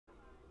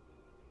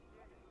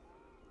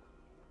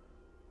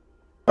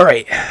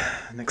Alright,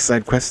 next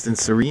side quest in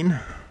Serene.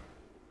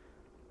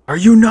 Are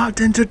you not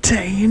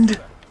entertained?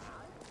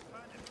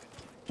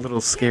 A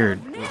little scared.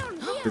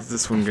 What is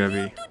this one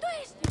gonna be?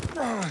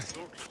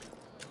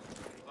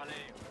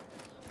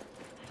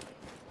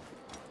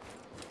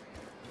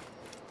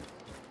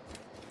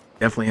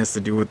 Definitely has to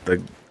do with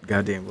the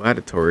goddamn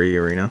gladiatory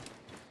arena.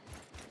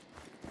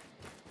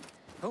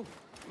 Oh.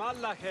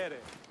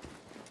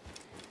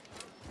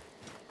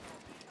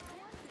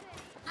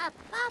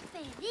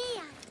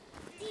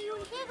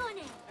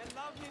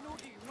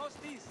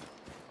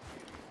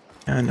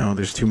 I know,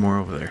 there's two more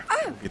over there.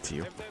 I'll get to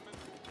you.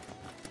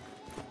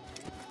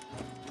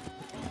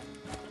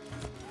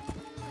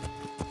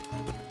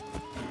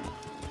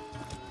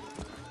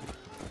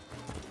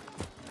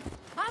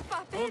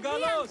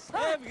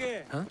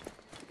 Huh?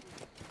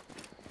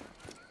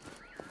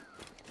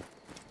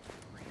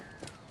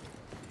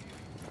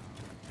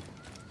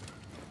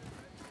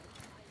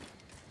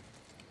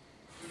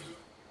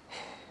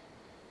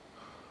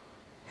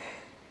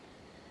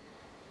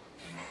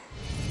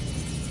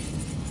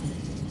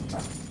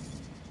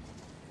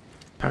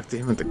 Talk to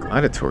him at the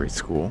gladiatory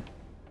school.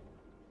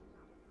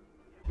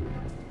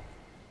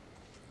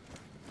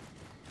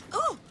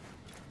 Oh!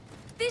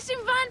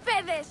 Disinvan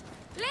pedes!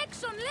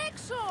 Lexon,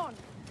 Lexon!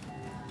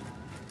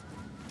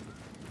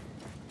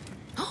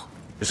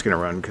 Just gonna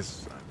run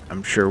because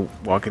I'm sure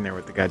walking there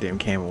with the goddamn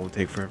camel will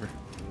take forever.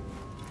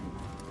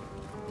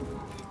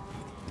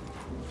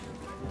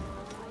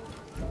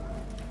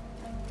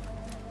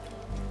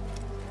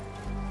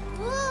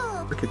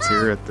 Cricket's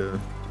here at the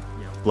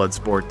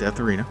Bloodsport Death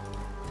Arena.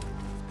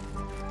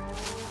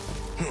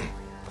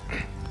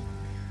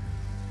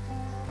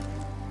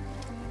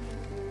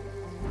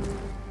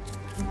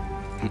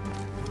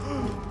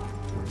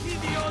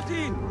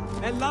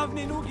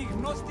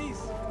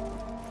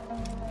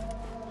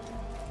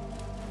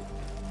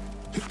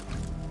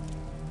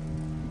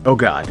 Oh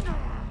god.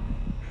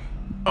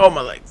 Oh,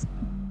 my legs.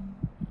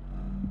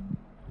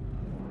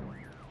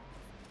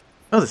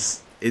 Oh,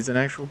 this is an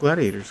actual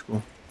gladiator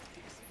school.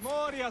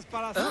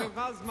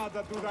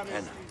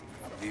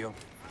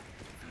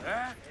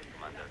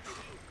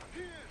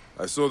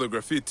 I saw the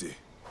graffiti.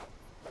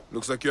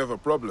 Looks like you have a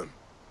problem.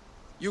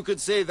 You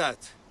could say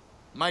that.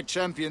 My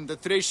champion, the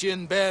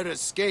Thracian bear,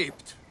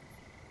 escaped.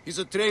 He's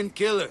a trained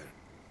killer.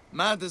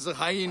 Mad as a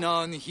hyena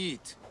on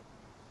heat.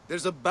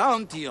 There's a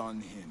bounty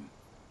on him.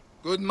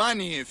 Good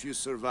money if you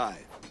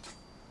survive.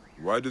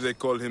 Why do they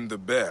call him the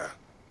bear?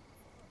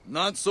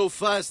 Not so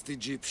fast,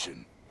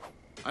 Egyptian.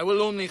 I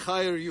will only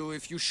hire you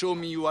if you show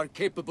me you are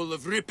capable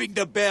of ripping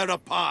the bear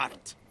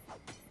apart.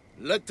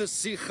 Let us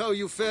see how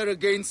you fare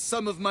against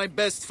some of my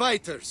best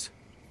fighters.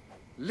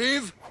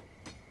 Live,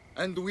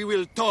 and we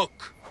will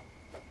talk.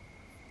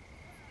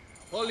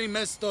 Holy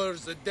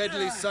Mestor's a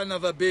deadly son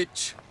of a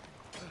bitch.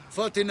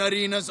 Fought in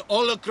arenas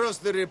all across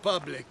the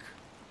Republic.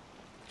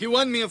 He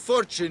won me a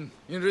fortune.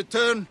 In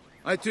return,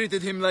 I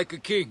treated him like a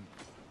king.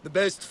 The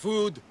best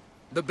food,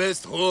 the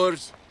best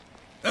whores.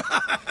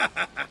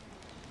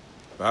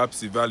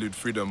 Perhaps he valued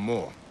freedom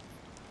more.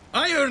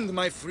 I earned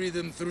my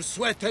freedom through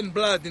sweat and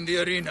blood in the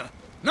arena,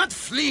 not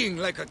fleeing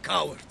like a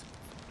coward.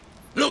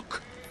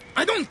 Look,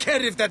 I don't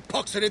care if that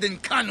pox-ridden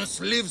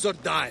Canus lives or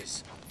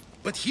dies,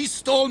 but he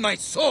stole my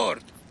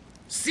sword.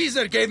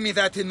 Caesar gave me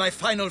that in my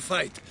final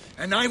fight,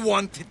 and I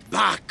want it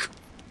back.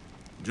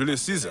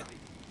 Julius Caesar?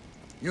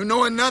 You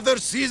know another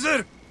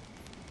Caesar?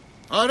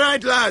 All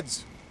right,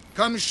 lads.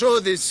 Come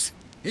show this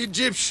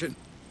Egyptian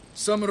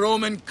some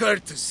Roman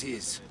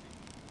courtesies.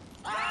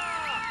 Throw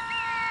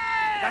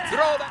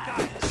that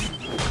guy!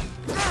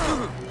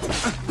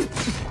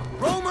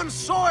 Roman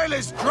soil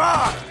is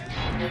dry.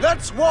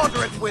 Let's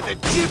water it with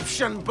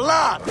Egyptian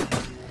blood.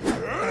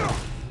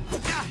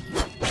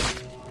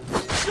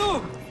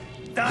 You!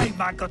 Die,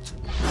 maggot!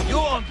 You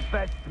won't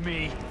best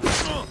me!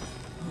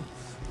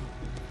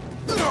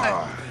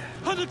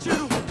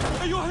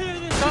 Are you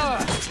hearing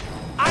Sir,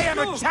 I am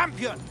a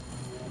champion.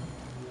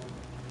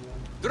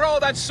 Throw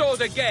that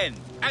sword again,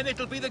 and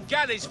it'll be the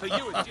galleys for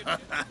you, Egyptian.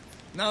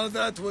 Now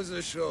that was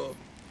a show.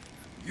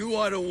 You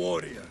are a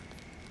warrior.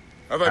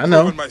 Have I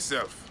know. proven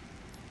myself?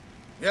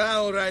 Yeah,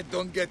 all right,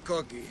 don't get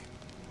cocky.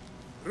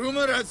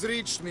 Rumor has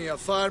reached me a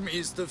farm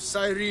east of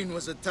Cyrene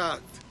was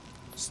attacked.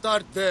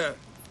 Start there.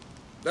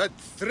 That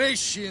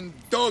Thracian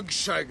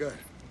dog-shiger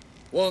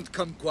won't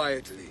come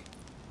quietly.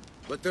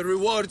 But the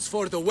reward's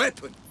for the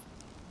weapon.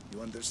 You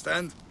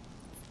understand?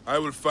 I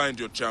will find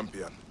your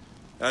champion.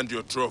 And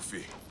your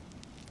trophy.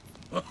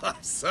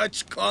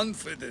 Such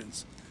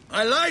confidence.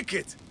 I like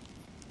it.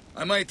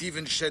 I might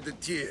even shed a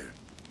tear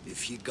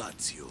if he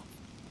got you.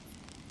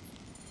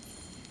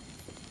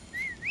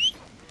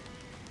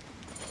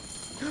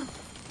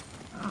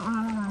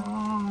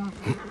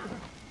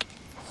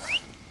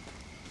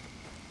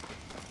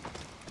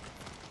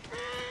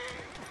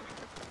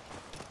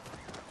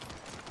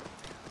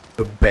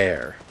 The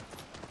bear.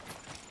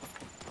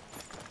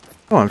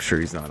 Oh, I'm sure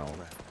he's not all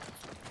that.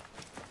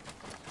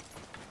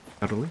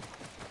 Cuddly.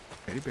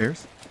 Teddy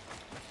bears.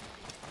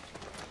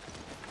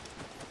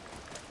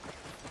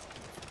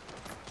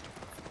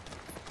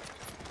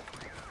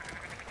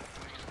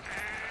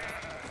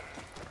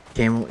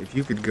 Camel, if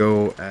you could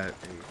go at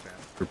a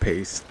faster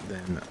pace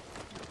than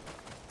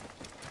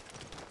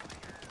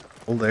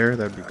hold air,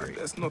 that'd be great.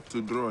 Best not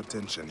to draw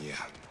attention here.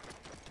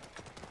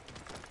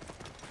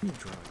 You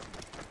draw it.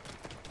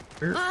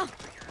 Where-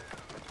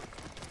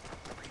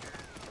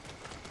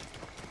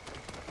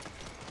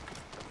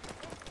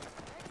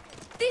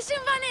 Τι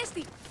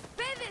συμβανέστη!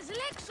 Παιδες,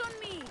 λέξον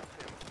μη!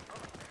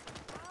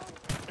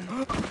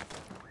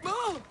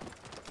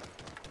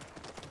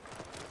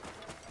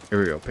 Here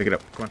we go. Pick it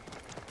up. Come on.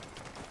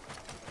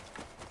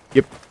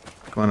 Yep.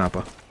 Come on,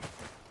 Appa.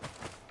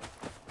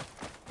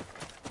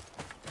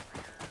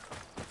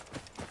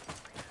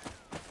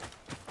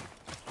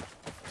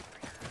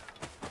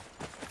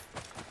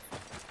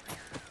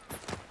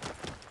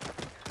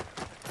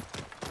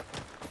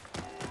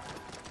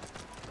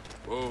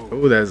 Whoa.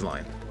 Oh, that's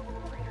line.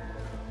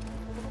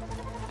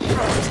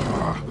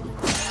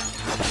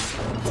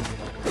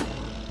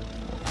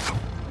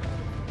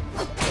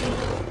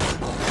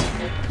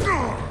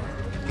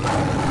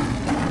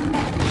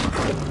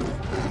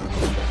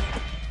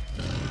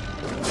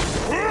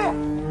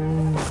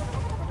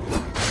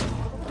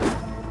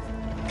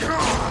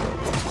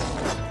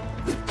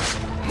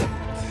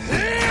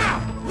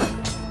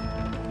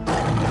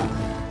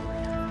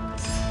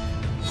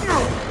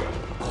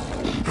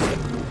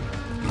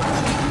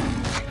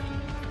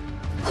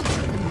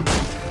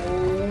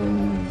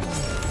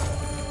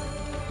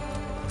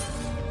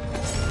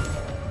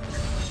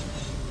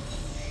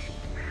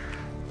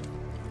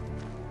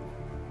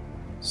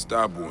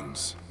 Stab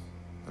wounds,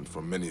 and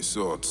from many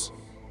swords.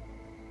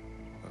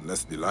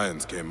 Unless the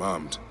lions came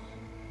armed,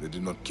 they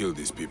did not kill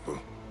these people.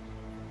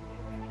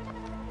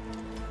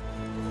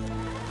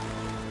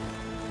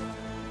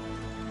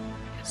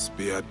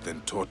 Speared,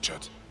 then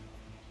tortured.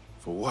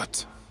 For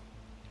what?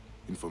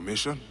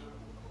 Information?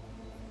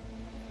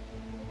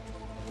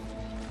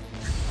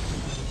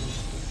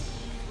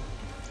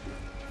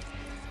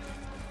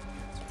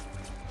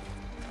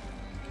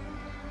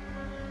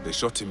 They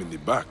shot him in the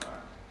back.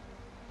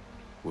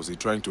 Was he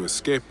trying to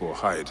escape or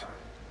hide?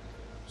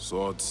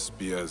 Swords,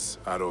 spears,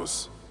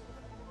 arrows.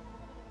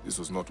 This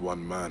was not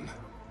one man.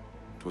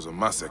 It was a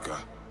massacre.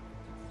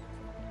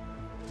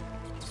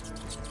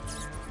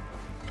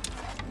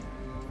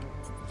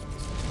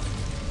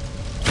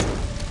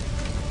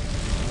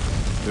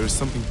 There is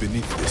something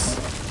beneath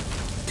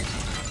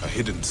this. A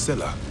hidden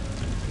cellar.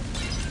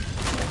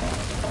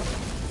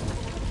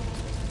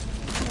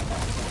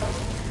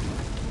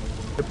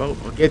 I'll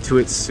get to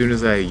it as soon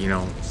as I,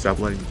 stop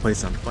letting the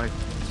place on fire.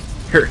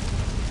 Here.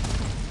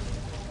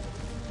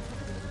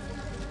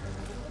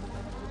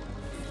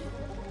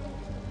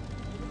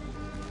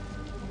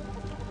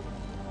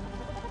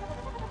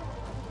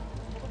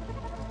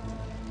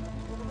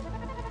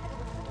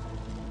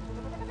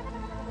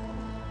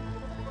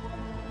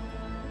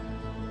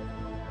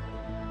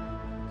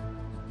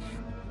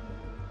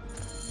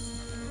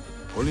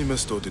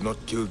 Mesto did not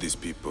kill these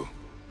people.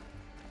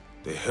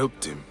 They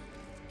helped him.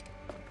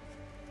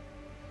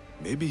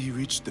 Maybe he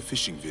reached the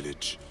fishing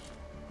village.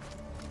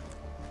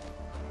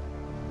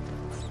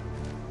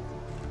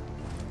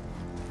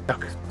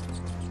 Okay.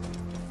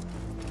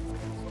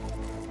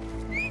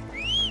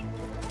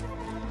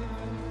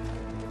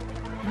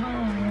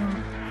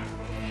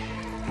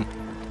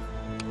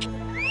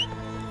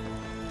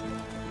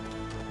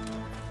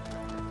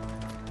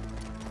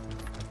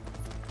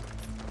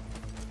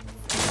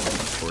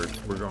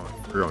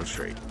 We're going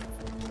straight.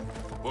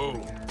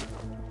 Whoa.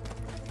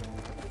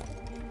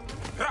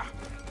 Ha!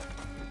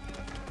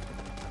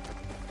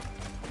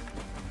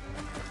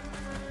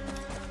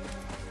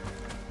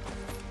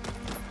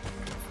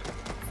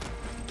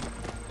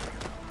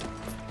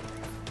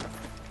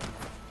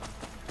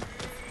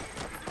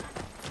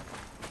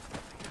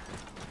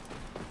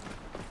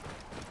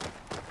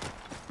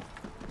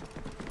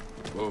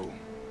 Whoa.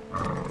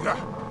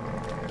 Ha!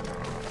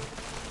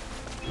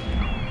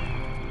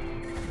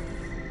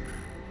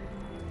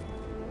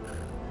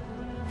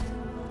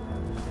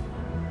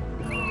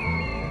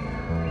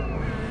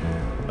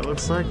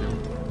 Looks like him.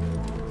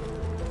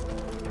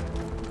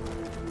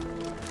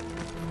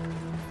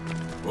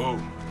 Whoa.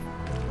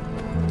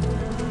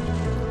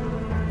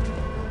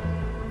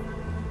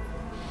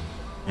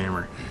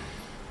 Hammer.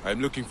 I'm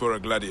looking for a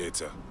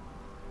gladiator.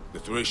 The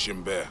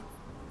Thracian bear.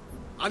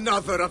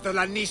 Another of the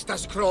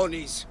Lannista's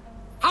cronies.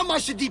 How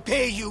much did he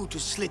pay you to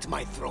slit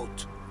my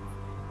throat?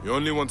 He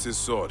only wants his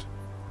sword.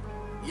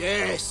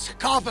 Yes,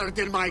 covered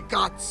in my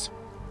guts.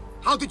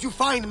 How did you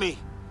find me?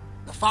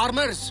 The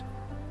farmers?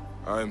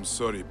 I'm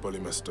sorry,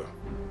 Polymester.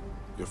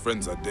 Your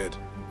friends are dead.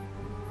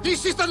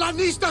 This is the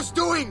Lannista's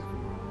doing!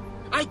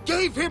 I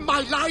gave him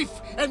my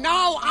life, and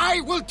now I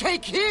will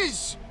take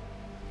his!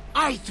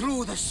 I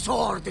threw the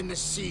sword in the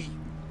sea.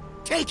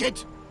 Take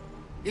it!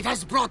 It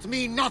has brought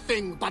me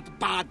nothing but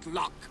bad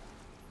luck.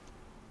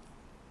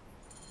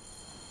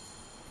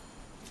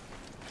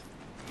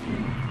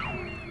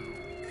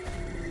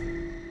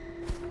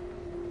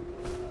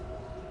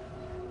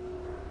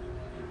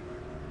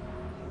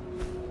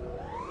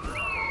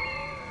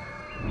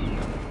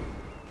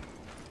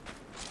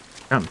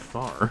 Not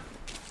far.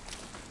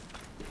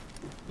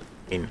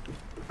 mean,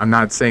 I'm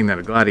not saying that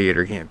a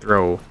gladiator can't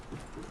throw,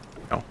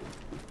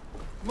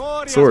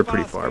 sword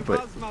pretty far,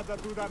 but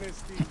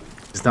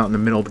it's not in the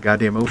middle of the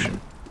goddamn ocean.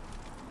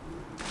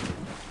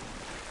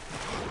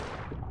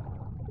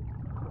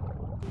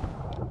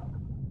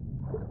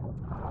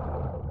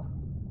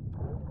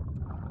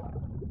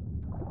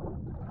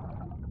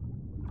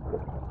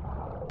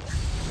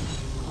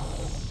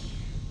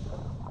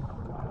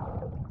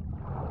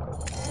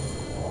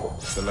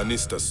 The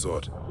Lannister's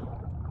sword.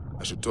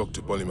 I should talk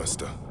to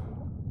Polymaster.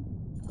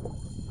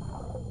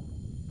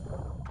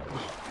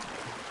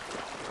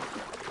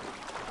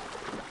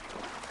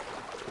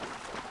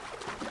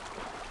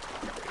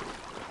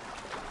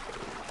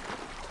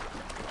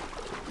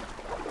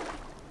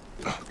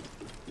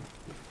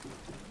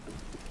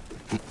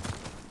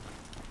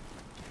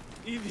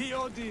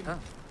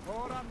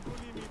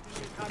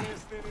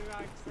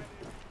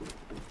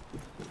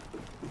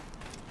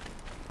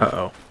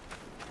 Uh-oh.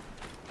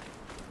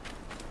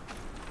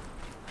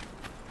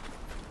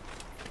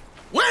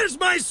 Where's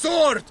my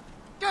sword?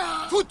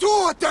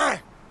 Futuote!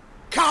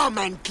 Come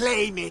and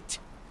claim it.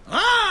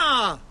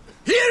 Ah!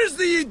 Here's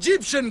the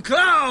Egyptian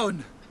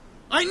clown!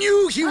 I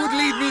knew he would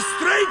lead me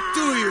straight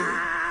to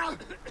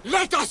you!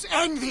 Let us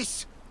end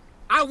this!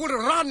 I will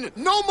run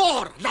no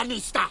more,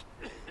 Lannister!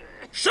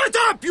 Shut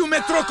up, you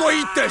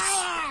Metrocoites!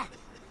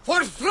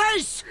 For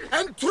Thrace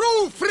and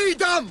true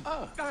freedom!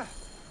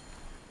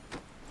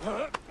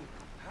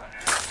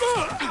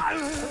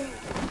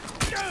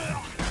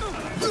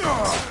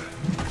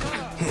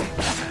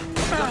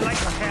 Don't like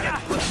the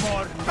pellet, but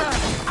more.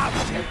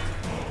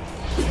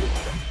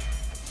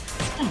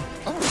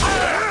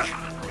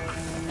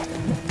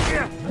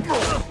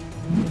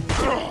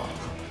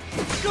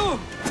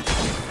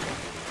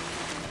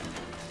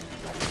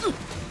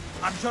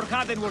 I'm sure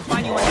Khaden will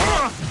find you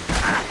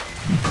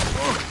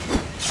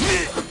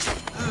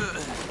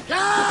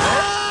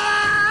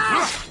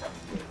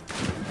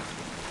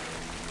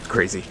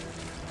Crazy.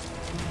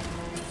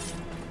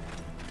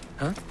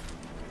 Huh?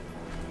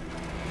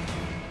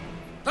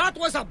 That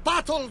was a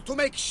battle to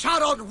make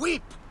Sharon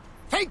weep.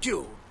 Thank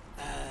you.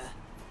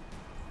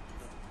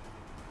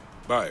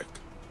 Bayek.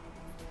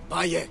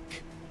 Bayek.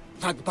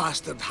 That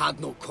bastard had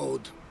no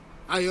code.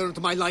 I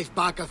earned my life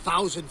back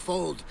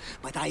 1,000-fold,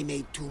 but I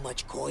made too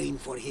much coin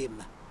for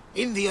him.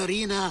 In the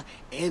arena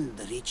and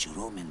the rich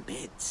Roman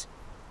beds.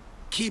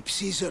 Keep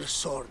Caesar's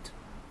sword.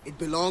 It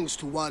belongs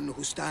to one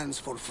who stands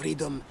for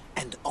freedom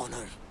and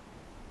honor.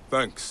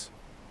 Thanks.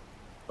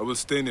 I will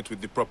stain it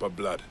with the proper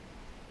blood.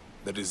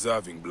 The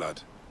deserving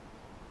blood.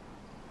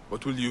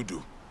 What will you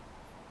do?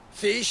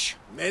 Fish,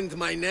 mend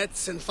my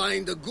nets, and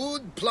find a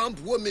good, plump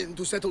woman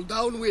to settle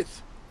down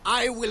with.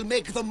 I will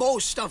make the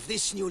most of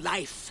this new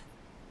life.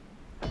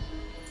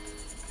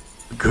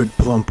 Good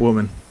plump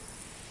woman.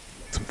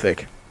 Some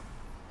thick.